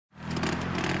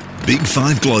Big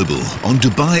Five Global on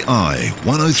Dubai Eye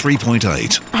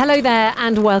 103.8. Hello there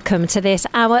and welcome to this,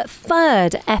 our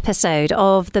third episode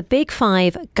of the Big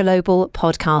Five Global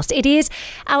podcast. It is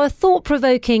our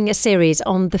thought-provoking series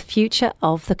on the future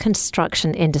of the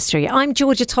construction industry. I'm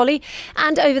Georgia Tolley,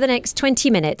 and over the next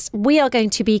 20 minutes, we are going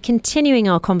to be continuing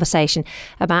our conversation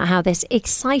about how this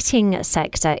exciting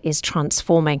sector is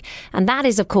transforming. And that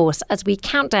is, of course, as we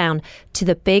count down to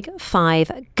the Big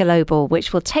Five Global,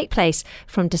 which will take place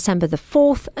from December the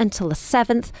 4th until the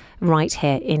 7th, right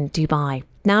here in Dubai.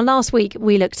 Now, last week,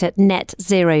 we looked at net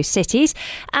zero cities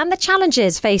and the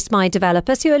challenges faced by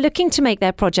developers who are looking to make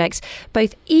their projects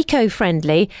both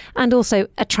eco-friendly and also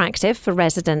attractive for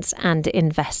residents and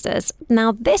investors.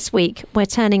 Now, this week, we're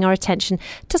turning our attention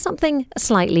to something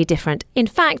slightly different. In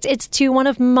fact, it's to one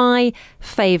of my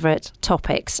favourite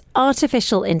topics,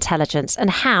 artificial intelligence, and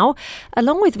how,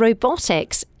 along with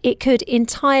robotics, it could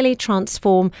entirely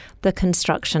transform the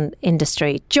construction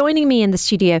industry. Joining me in the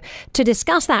studio to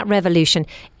discuss that revolution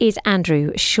is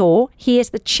Andrew Shaw. He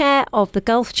is the chair of the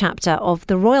Gulf chapter of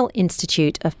the Royal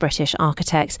Institute of British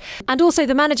Architects and also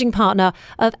the managing partner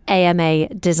of AMA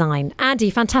Design.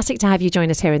 Andy, fantastic to have you join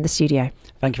us here in the studio.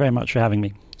 Thank you very much for having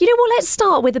me. You know what, let's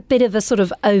start with a bit of a sort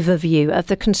of overview of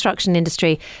the construction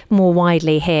industry more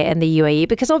widely here in the UAE,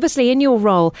 because obviously in your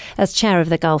role as chair of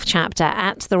the Gulf chapter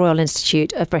at the Royal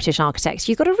Institute of British Architects,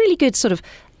 you've got a really good sort of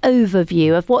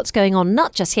overview of what's going on,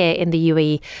 not just here in the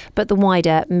UAE, but the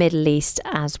wider Middle East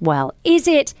as well. Is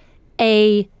it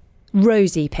a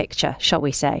rosy picture, shall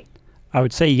we say? I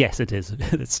would say yes, it is.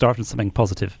 It started with something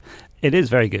positive. It is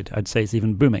very good. I'd say it's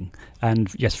even booming.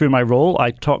 And yes, through my role, I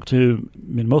talk to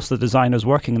most of the designers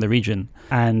working in the region,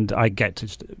 and I get to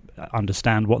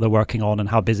understand what they're working on and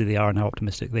how busy they are and how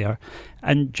optimistic they are.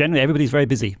 And generally, everybody's very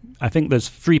busy. I think there's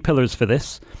three pillars for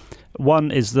this.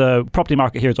 One is the property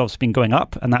market here has obviously been going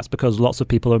up, and that's because lots of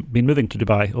people have been moving to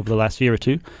Dubai over the last year or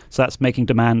two. So that's making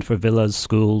demand for villas,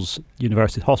 schools,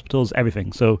 universities, hospitals,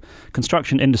 everything. So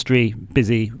construction industry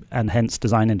busy, and hence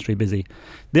design industry busy.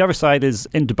 The other side is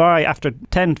in Dubai, after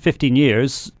 10, 15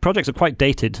 years, projects are quite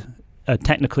dated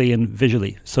technically and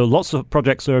visually. So lots of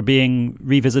projects are being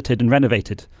revisited and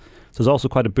renovated. So there's also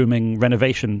quite a booming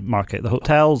renovation market. The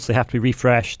hotels, they have to be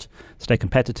refreshed, stay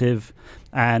competitive.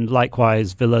 And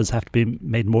likewise, villas have to be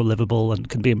made more livable and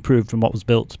can be improved from what was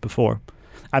built before.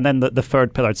 And then the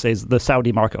third pillar, I'd say, is the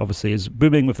Saudi market, obviously, is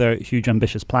booming with their huge,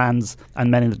 ambitious plans. And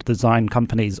many of the design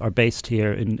companies are based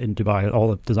here in Dubai. All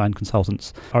the design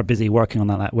consultants are busy working on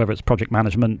that, whether it's project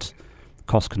management,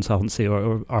 cost consultancy,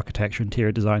 or architecture,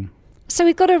 interior design. So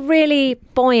we've got a really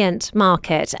buoyant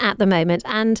market at the moment,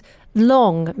 and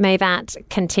long may that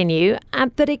continue.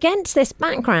 But against this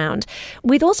background,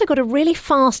 we've also got a really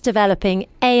fast developing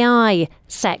AI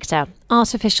sector,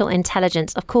 artificial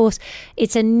intelligence. Of course,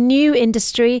 it's a new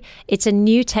industry. It's a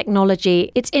new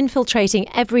technology. It's infiltrating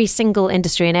every single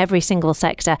industry and every single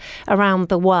sector around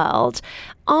the world.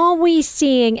 Are we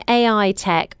seeing AI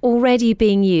tech already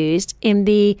being used in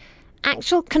the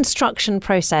actual construction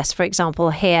process, for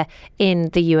example, here in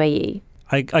the UAE?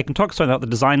 I can talk about the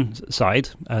design side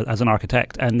as an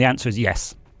architect, and the answer is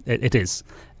yes, it is.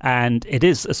 And it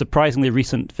is a surprisingly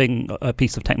recent thing, a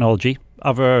piece of technology.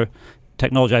 Other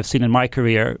technology I've seen in my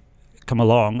career come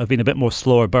along have been a bit more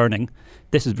slower burning.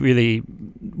 This is really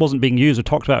wasn't being used or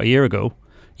talked about a year ago,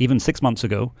 even 6 months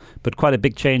ago, but quite a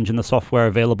big change in the software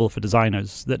available for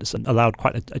designers that's allowed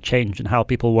quite a change in how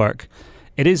people work.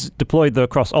 It is deployed, though,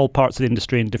 across all parts of the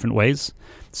industry in different ways.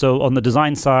 So on the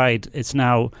design side, it's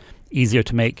now easier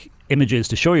to make images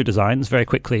to show your designs very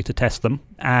quickly to test them.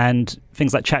 And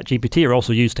things like ChatGPT are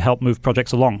also used to help move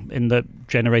projects along in the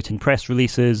generating press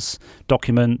releases,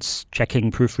 documents,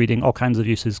 checking, proofreading, all kinds of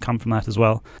uses come from that as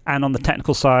well. And on the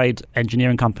technical side,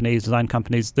 engineering companies, design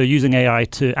companies, they're using AI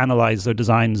to analyze their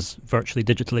designs virtually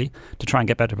digitally to try and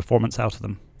get better performance out of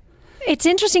them. It's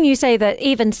interesting you say that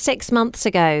even 6 months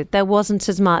ago, there wasn't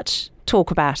as much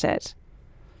talk about it.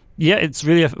 Yeah, it's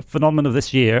really a phenomenon of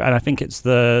this year, and I think it's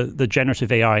the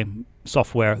generative AI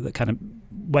software that kind of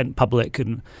went public,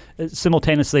 and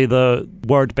simultaneously the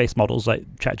word-based models like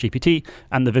ChatGPT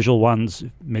and the visual ones,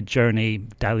 Midjourney,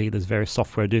 DALL-E, there's various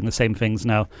software doing the same things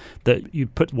now, that you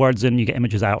put words in, you get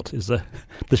images out, is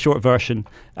the short version,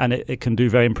 and it can do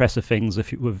very impressive things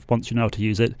once you know how to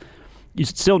use it. You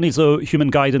still need human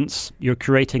guidance. You're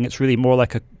curating. It's really more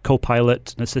like a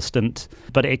co-pilot, an assistant,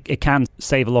 but it can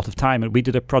save a lot of time. And we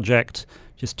did a project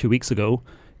just 2 weeks ago.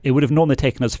 It would have normally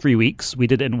taken us 3 weeks. We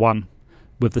did it in one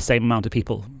with the same amount of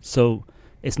people. So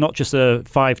it's not just a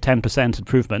 5-10%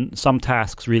 improvement. Some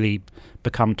tasks really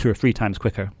become 2 or 3 times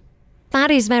quicker. That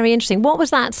is very interesting. What was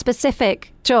that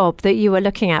specific job that you were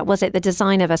looking at? Was it the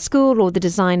design of a school or the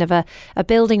design of a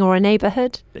building or a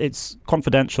neighbourhood? It's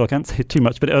confidential. I can't say too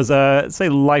much, but it was, say,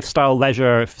 lifestyle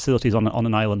leisure facilities on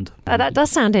an island. That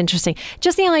does sound interesting.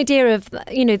 Just the idea of,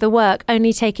 the work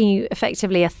only taking you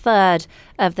effectively a third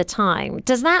of the time.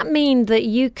 Does that mean that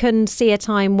you can see a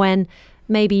time when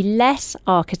maybe less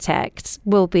architects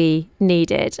will be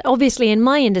needed? Obviously, in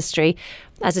my industry,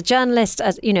 as a journalist,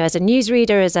 as a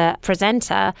newsreader, as a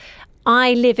presenter,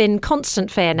 I live in constant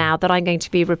fear now that I'm going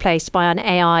to be replaced by an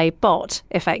AI bot,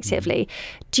 effectively.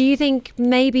 Do you think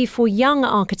maybe for young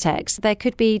architects there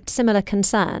could be similar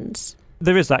concerns?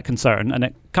 There is that concern, and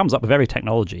it comes up with every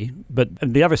technology. But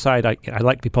on the other side, I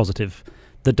like to be positive.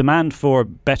 The demand for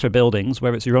better buildings,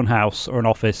 whether it's your own house or an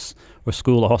office or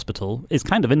school or hospital, is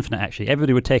kind of infinite, actually.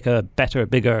 Everybody would take a better,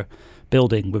 bigger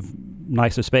building with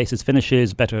nicer spaces,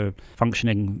 finishes, better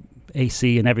functioning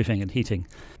AC and everything, and heating.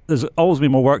 There's always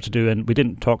been more work to do, and we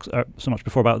didn't talk so much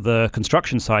before about the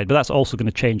construction side, but that's also going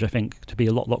to change, I think, to be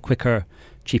a lot quicker,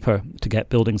 cheaper to get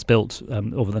buildings built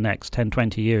over the next 10,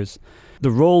 20 years.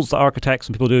 The roles that architects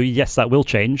and people do, yes, that will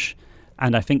change.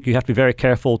 And I think you have to be very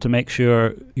careful to make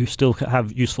sure you still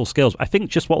have useful skills. I think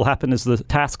just what will happen is the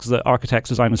tasks that architects,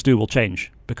 designers do will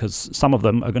change, because some of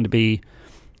them are going to be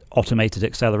automated,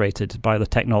 accelerated by the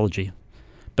technology.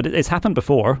 But it's happened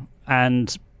before,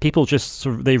 and people just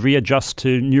they readjust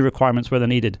to new requirements where they're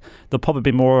needed. There'll probably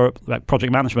be more like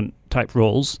project management type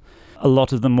roles. A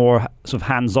lot of the more sort of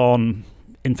hands-on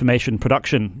information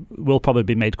production will probably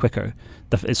be made quicker.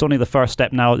 It's only the first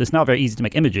step now. It's now very easy to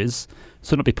make images,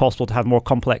 so it'll be possible to have more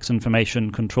complex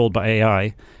information controlled by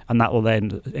AI, and that will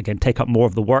then, again, take up more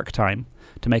of the work time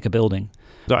to make a building.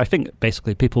 So I think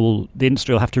basically the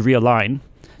industry will have to realign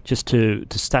just to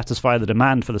satisfy the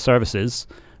demand for the services,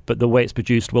 but the way it's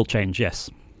produced will change, yes.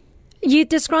 You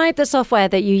describe the software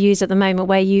that you use at the moment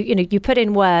where you put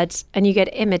in words and you get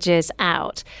images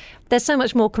out. There's so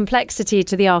much more complexity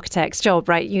to the architect's job,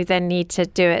 right? You then need to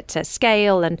do it to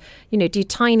scale and, do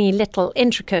tiny little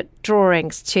intricate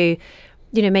drawings to,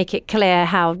 make it clear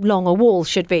how long a wall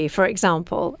should be, for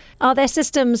example. Are there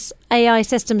AI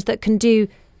systems that can do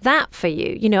that for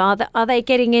you? Are they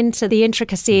getting into the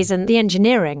intricacies and the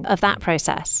engineering of that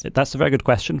process? That's a very good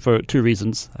question for two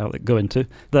reasons I'll go into.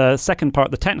 The second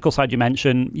part, the technical side you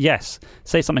mentioned, yes.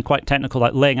 Say something quite technical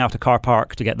like laying out a car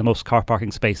park to get the most car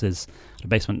parking spaces in a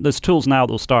basement. There's tools now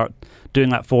that will start doing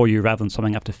that for you rather than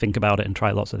something you have to think about it and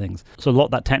try lots of things. So a lot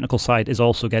of that technical side is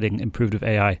also getting improved with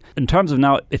AI. In terms of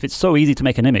now, if it's so easy to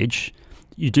make an image,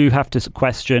 you do have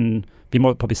to be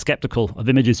more probably skeptical of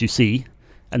images you see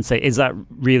and say, is that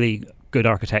really good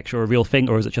architecture or a real thing,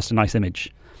 or is it just a nice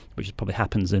image? Which probably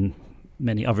happens in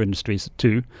many other industries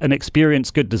too. An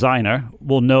experienced good designer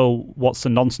will know what's a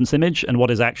nonsense image and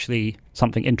what is actually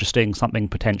something interesting, something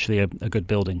potentially a good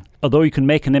building. Although you can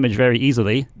make an image very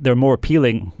easily, they're more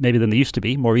appealing maybe than they used to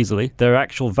be, more easily. Their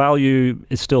actual value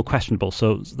is still questionable.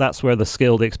 So that's where the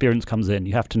skill, the experience comes in.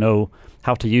 You have to know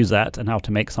how to use that and how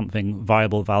to make something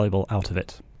viable, valuable out of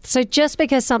it. So just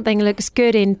because something looks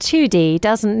good in 2D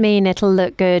doesn't mean it'll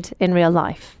look good in real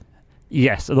life?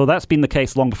 Yes, although that's been the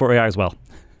case long before AI as well.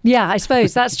 Yeah, I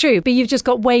suppose that's true. But you've just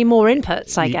got way more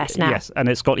inputs, I guess, now. Yes, and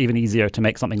it's got even easier to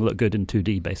make something look good in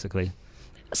 2D, basically.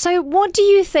 So what do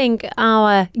you think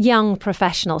our young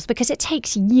professionals, because it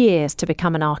takes years to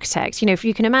become an architect, if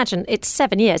you can imagine, it's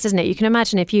 7 years, isn't it? You can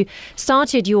imagine if you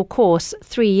started your course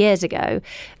 3 years ago,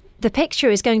 the picture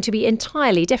is going to be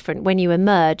entirely different when you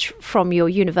emerge from your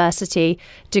university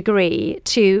degree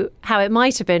to how it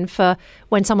might have been for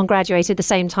when someone graduated the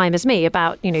same time as me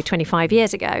about, 25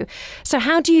 years ago. So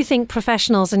how do you think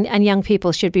professionals and young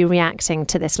people should be reacting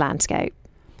to this landscape?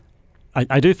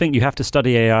 I do think you have to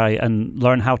study AI and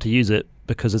learn how to use it,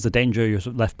 because there's a danger you're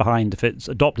sort of left behind if it's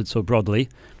adopted so broadly.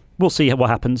 We'll see what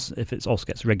happens if it also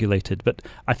gets regulated, but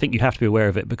I think you have to be aware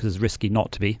of it because it's risky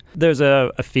not to be. There's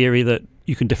a theory that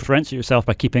you can differentiate yourself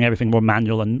by keeping everything more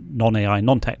manual and non-AI,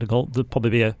 non-technical. There'll probably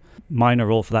be a minor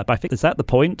role for that, but I think is that the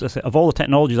point? Of all the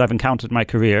technologies I've encountered in my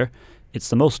career, it's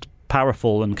the most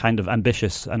powerful and kind of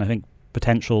ambitious and I think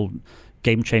potential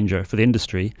game changer for the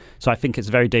industry. So I think it's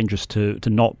very dangerous to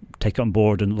not take it on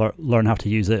board and learn how to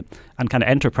use it and kind of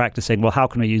enter practicing, well, how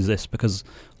can we use this? Because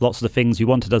lots of the things you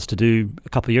wanted us to do a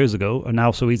couple of years ago are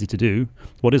now so easy to do.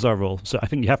 What is our role? So I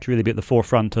think you have to really be at the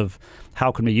forefront of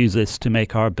how can we use this to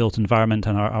make our built environment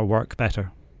and our work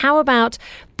better. How about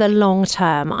the long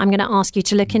term? I'm going to ask you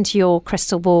to look into your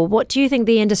crystal ball. What do you think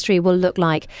the industry will look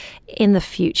like in the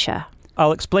future?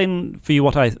 I'll explain for you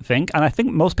what I think, and I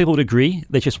think most people would agree.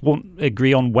 They just won't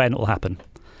agree on when it will happen.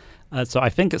 So I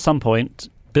think at some point,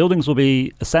 buildings will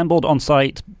be assembled on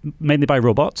site mainly by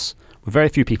robots, with very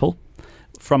few people,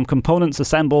 from components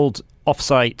assembled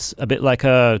off-site, a bit like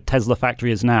a Tesla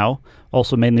factory is now,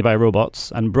 also mainly by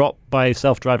robots, and brought by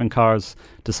self-driving cars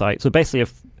to site. So basically a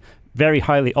very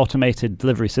highly automated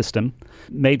delivery system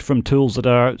made from tools that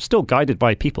are still guided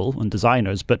by people and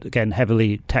designers, but again,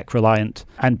 heavily tech-reliant,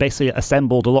 and basically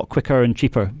assembled a lot quicker and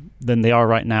cheaper than they are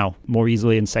right now, more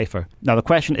easily and safer. Now, the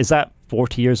question, is that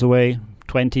 40 years away,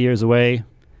 20 years away,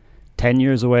 10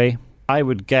 years away? I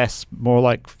would guess more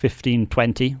like 15,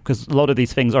 20, because a lot of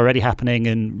these things are already happening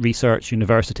in research,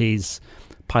 universities,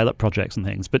 pilot projects and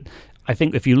things. But I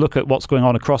think if you look at what's going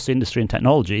on across the industry and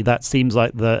technology, that seems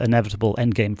like the inevitable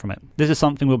end game from it. This is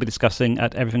something we'll be discussing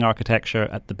at Everything Architecture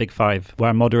at the Big Five, where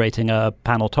I'm moderating a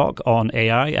panel talk on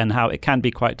AI and how it can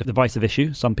be quite a divisive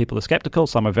issue. Some people are skeptical,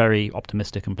 some are very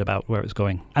optimistic about where it's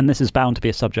going. And this is bound to be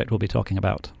a subject we'll be talking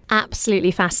about.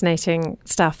 Absolutely fascinating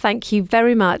stuff. Thank you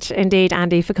very much indeed,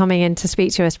 Andy, for coming in to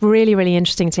speak to us. Really, really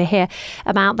interesting to hear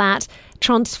about that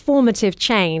transformative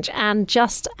change and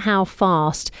just how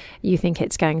fast you think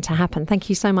it's going to happen. Thank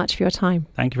you so much for your time.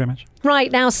 Thank you very much.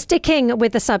 Right, now sticking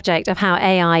with the subject of how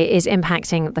AI is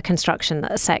impacting the construction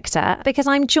sector, because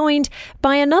I'm joined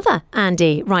by another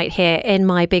Andy right here in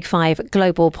my Big Five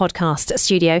Global podcast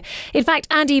studio. In fact,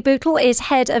 Andy Bootle is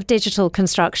head of digital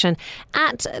construction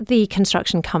at the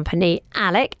construction company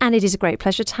ALEC, and it is a great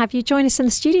pleasure to have you join us in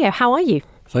the studio. How are you?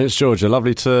 Thanks, Georgia.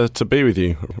 Lovely to be with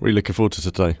you. Really looking forward to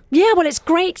today. Yeah, well, it's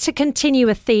great to continue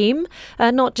a theme,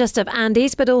 not just of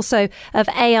Andy's, but also of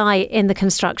AI in the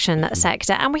construction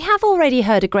sector. And we have already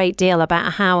heard a great deal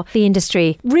about how the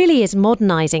industry really is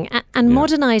modernising and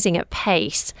modernising at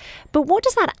pace. But what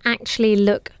does that actually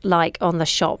look like on the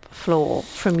shop floor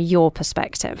from your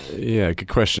perspective? Yeah, good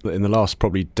question. In the last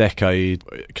probably decade,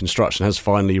 construction has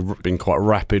finally been quite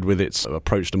rapid with its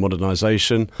approach to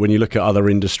modernisation. When you look at other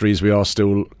industries, we are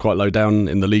still quite low down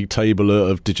in the league table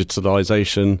of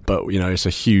digitalisation, but you know, it's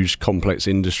a huge complex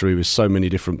industry with so many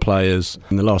different players.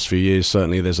 In the last few years,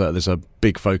 certainly there's a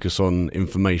big focus on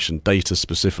information, data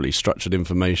specifically, structured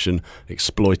information,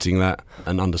 exploiting that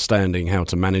and understanding how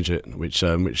to manage it, which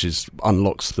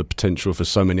unlocks the potential for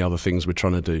so many other things we're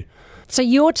trying to do. So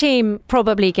your team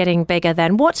probably getting bigger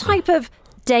then. What type of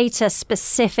data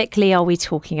specifically are we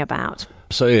talking about?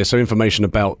 So information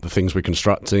about the things we're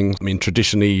constructing. I mean,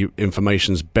 traditionally,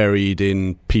 information's buried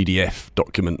in PDF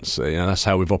documents. That's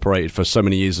how we've operated for so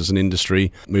many years as an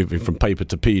industry, moving from paper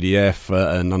to PDF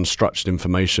and unstructured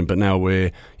information. But now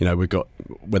we've got,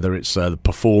 whether it's the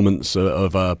performance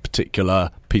of a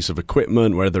particular piece of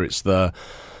equipment, whether it's the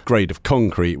grade of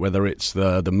concrete, whether it's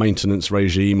the maintenance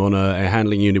regime on a air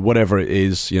handling unit, whatever it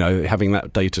is, having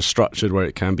that data structured where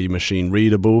it can be machine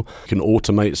readable, can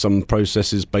automate some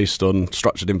processes based on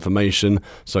structured information,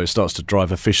 so it starts to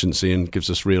drive efficiency and gives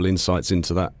us real insights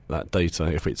into that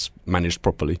data if it's managed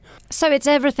properly. So it's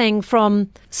everything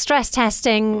from stress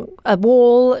testing a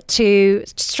wall to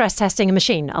stress testing a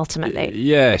machine, ultimately.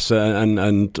 Yes,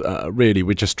 and really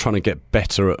we're just trying to get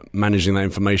better at managing that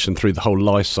information through the whole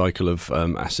life cycle of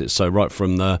assets. So right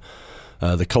from the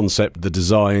concept, the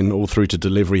design, all through to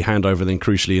delivery, handover, then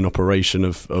crucially in operation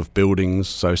of buildings,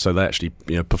 so they actually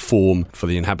perform for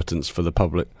the inhabitants, for the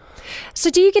public. So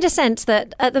do you get a sense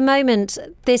that at the moment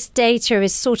this data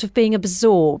is sort of being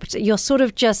absorbed? You're sort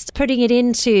of just putting it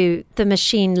into the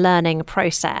machine learning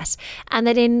process, and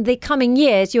that in the coming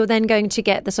years you're then going to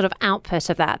get the sort of output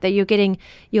of that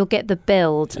you'll get the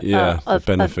build of the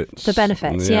benefits. The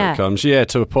benefits, and the outcomes. Yeah,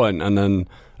 to a point. And then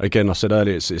again, I said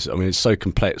earlier, it's so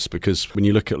complex because when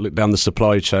you look down the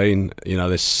supply chain,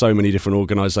 there's so many different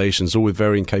organisations, all with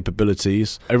varying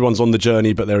capabilities. Everyone's on the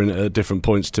journey, but they're in at different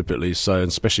points typically. So, and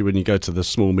especially when you go to the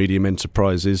small, medium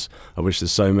enterprises, of which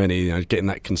there's so many, getting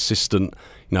that consistent.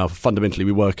 Now, fundamentally,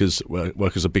 we work as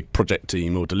a big project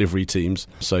team or delivery teams.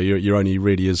 So you're only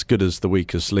really as good as the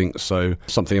weakest link. So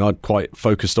something I'm quite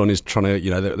focused on is trying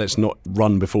to, let's not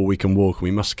run before we can walk.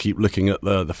 We must keep looking at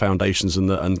the foundations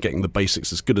and getting the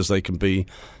basics as good as they can be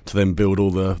to then build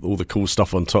all the cool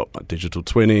stuff on top, like digital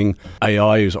twinning.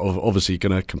 AI is obviously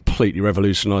going to completely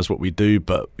revolutionise what we do.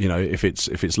 But if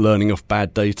it's learning off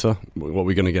bad data, what are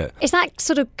we going to get? Is that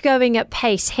sort of going at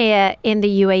pace here in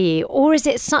the UAE, or is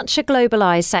it such a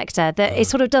globalised sector that it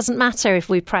sort of doesn't matter if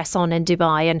we press on in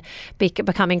Dubai and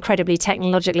become incredibly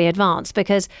technologically advanced?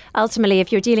 Because ultimately,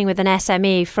 if you're dealing with an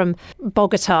SME from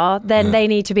Bogota, then they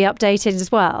need to be updated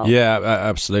as well. Yeah,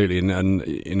 absolutely. And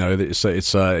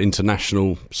it's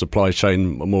international supply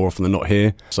chain more often than not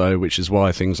here. So, which is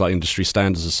why things like industry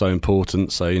standards are so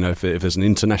important. So, if there's an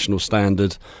international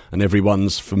standard and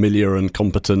everyone's familiar and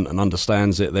competent and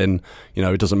understands it, then,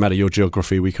 it doesn't matter your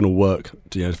geography. We can all work,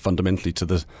 fundamentally to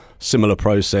the similar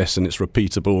process and it's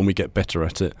repeatable and we get better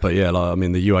at it. But yeah, like, I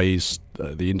mean, the UAE's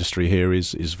the industry here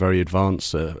is very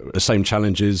advanced. The same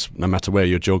challenges, no matter where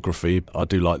your geography. I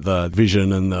do like the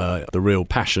vision and the real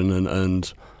passion,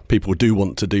 and people do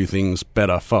want to do things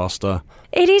better, faster.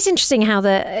 It is interesting how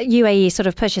the UAE sort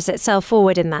of pushes itself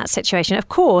forward in that situation. Of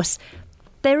course,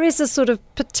 there is a sort of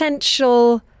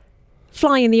potential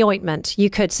fly in the ointment, you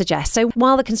could suggest. So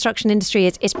while the construction industry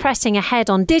is pressing ahead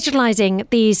on digitalising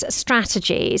these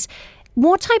strategies,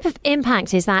 what type of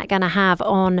impact is that going to have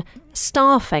on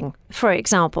staffing, for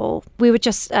example? We were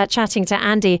just chatting to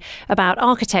Andy about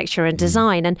architecture and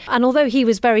design, and although he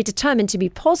was very determined to be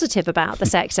positive about the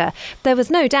sector, there was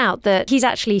no doubt that he's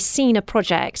actually seen a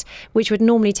project which would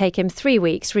normally take him 3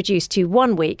 weeks reduced to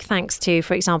 1 week thanks to,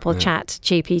 for example,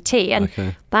 ChatGPT.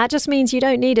 And that just means you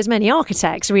don't need as many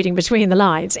architects reading between the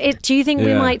lines. Do you think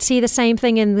we might see the same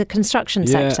thing in the construction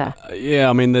sector? Yeah,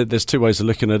 I mean, there's two ways of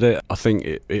looking at it. I think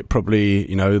it probably,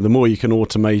 the more you can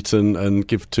automate and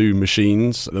give to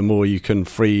machines, the more you can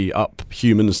free up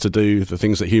humans to do the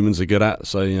things that humans are good at.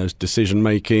 So, decision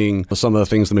making, some of the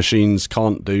things the machines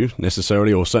can't do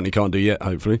necessarily, or certainly can't do yet,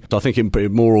 hopefully. So I think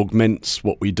it more augments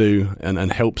what we do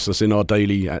and helps us in our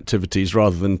daily activities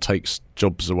rather than takes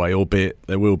jobs away, albeit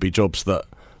there will be jobs that,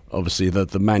 obviously,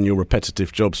 the manual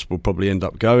repetitive jobs will probably end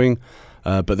up going.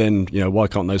 But then, why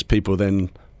can't those people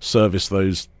then service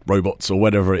those robots or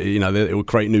whatever? It will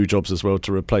create new jobs as well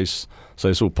to replace. So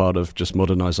it's all part of just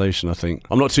modernisation, I think.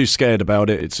 I'm not too scared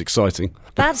about it. It's exciting.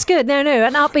 That's good. No,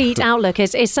 an upbeat outlook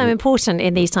is so important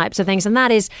in these types of things. And that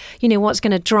is, what's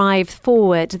going to drive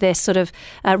forward this sort of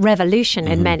revolution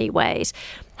in many ways.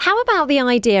 How about the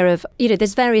idea of,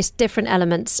 there's various different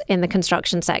elements in the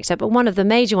construction sector, but one of the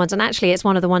major ones, and actually it's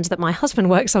one of the ones that my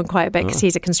husband works on quite a bit because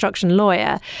he's a construction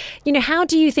lawyer. How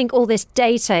do you think all this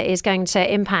data is going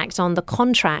to impact on the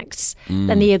contracts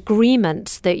and the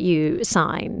agreements that you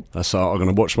sign? That's I'm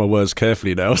going to watch my words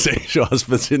carefully now, seeing your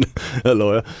husband's a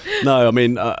lawyer. No, I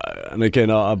mean, and again,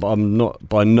 I'm not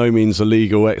by no means a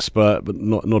legal expert, but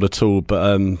not at all.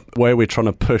 But where we're trying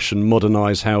to push and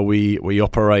modernise how we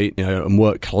operate, and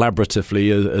work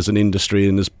collaboratively as an industry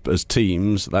and as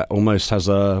teams, that almost has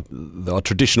our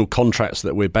traditional contracts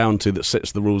that we're bound to that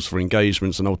sets the rules for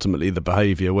engagements and ultimately the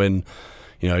behaviour when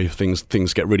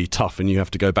things get really tough and you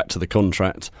have to go back to the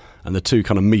contract, and the two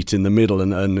kind of meet in the middle,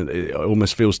 and it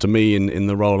almost feels to me in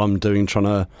the role I'm doing, trying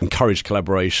to encourage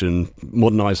collaboration,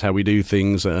 modernise how we do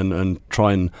things and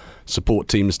try and support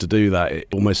teams to do that. It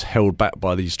almost held back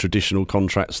by these traditional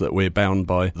contracts that we're bound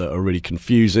by that are really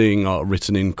confusing,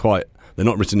 they're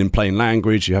not written in plain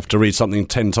language. You have to read something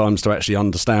 10 times to actually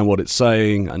understand what it's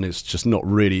saying, and it's just not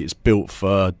really. It's built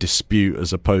for dispute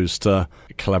as opposed to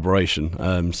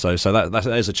collaboration. So that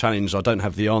is a challenge. I don't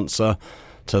have the answer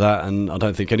to that, and I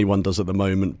don't think anyone does at the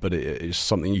moment, but it is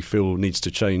something you feel needs to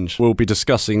change. We'll be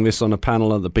discussing this on a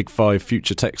panel at the Big Five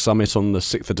Future Tech Summit on the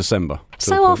 6th of December.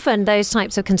 So often those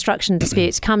types of construction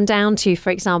disputes come down to, for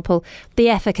example, the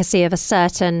efficacy of a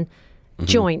certain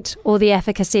joint or the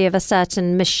efficacy of a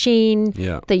certain machine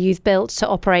that you've built to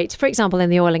operate, for example,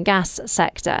 in the oil and gas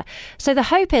sector. So the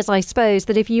hope is, I suppose,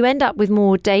 that if you end up with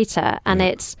more data and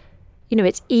it's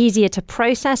easier to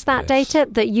process that data,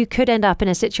 that you could end up in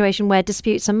a situation where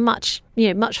disputes are much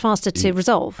faster to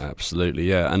resolve. Absolutely,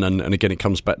 yeah. And again, it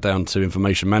comes back down to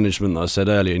information management that I said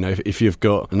earlier. If you've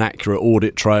got an accurate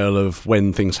audit trail of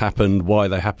when things happened, why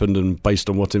they happened, and based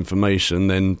on what information,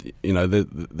 then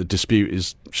the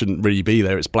dispute shouldn't really be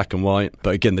there. It's black and white.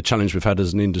 But again, the challenge we've had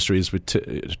as an industry is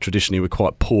traditionally we're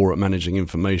quite poor at managing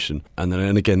information. And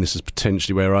again, this is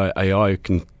potentially where AI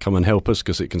can come and help us,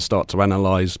 because it can start to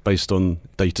analyse based on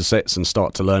data sets and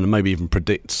start to learn and maybe even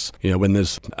predicts when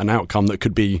there's an outcome that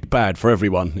could be bad for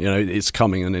everyone. It's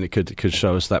coming, and then it could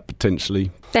show us that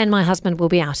potentially. Then my husband will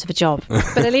be out of a job,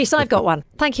 but at least I've got one.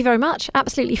 Thank you very much.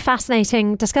 Absolutely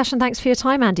fascinating discussion. Thanks for your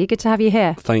time, Andy. Good to have you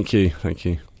here. Thank you.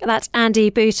 That's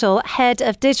Andy Bootle, Head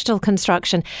of Digital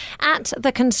Construction at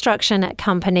the construction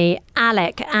company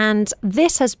ALEC. And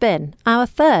this has been our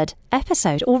third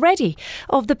episode already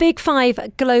of the Big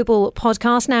Five Global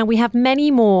Podcast. Now, we have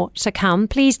many more to come.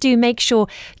 Please do make sure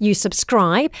you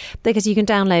subscribe, because you can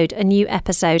download a new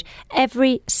episode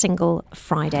every single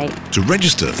Friday. To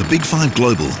register for Big Five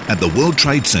Global at the World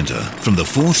Trade Center from the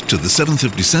 4th to the 7th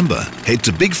of December, head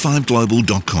to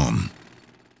big5global.com.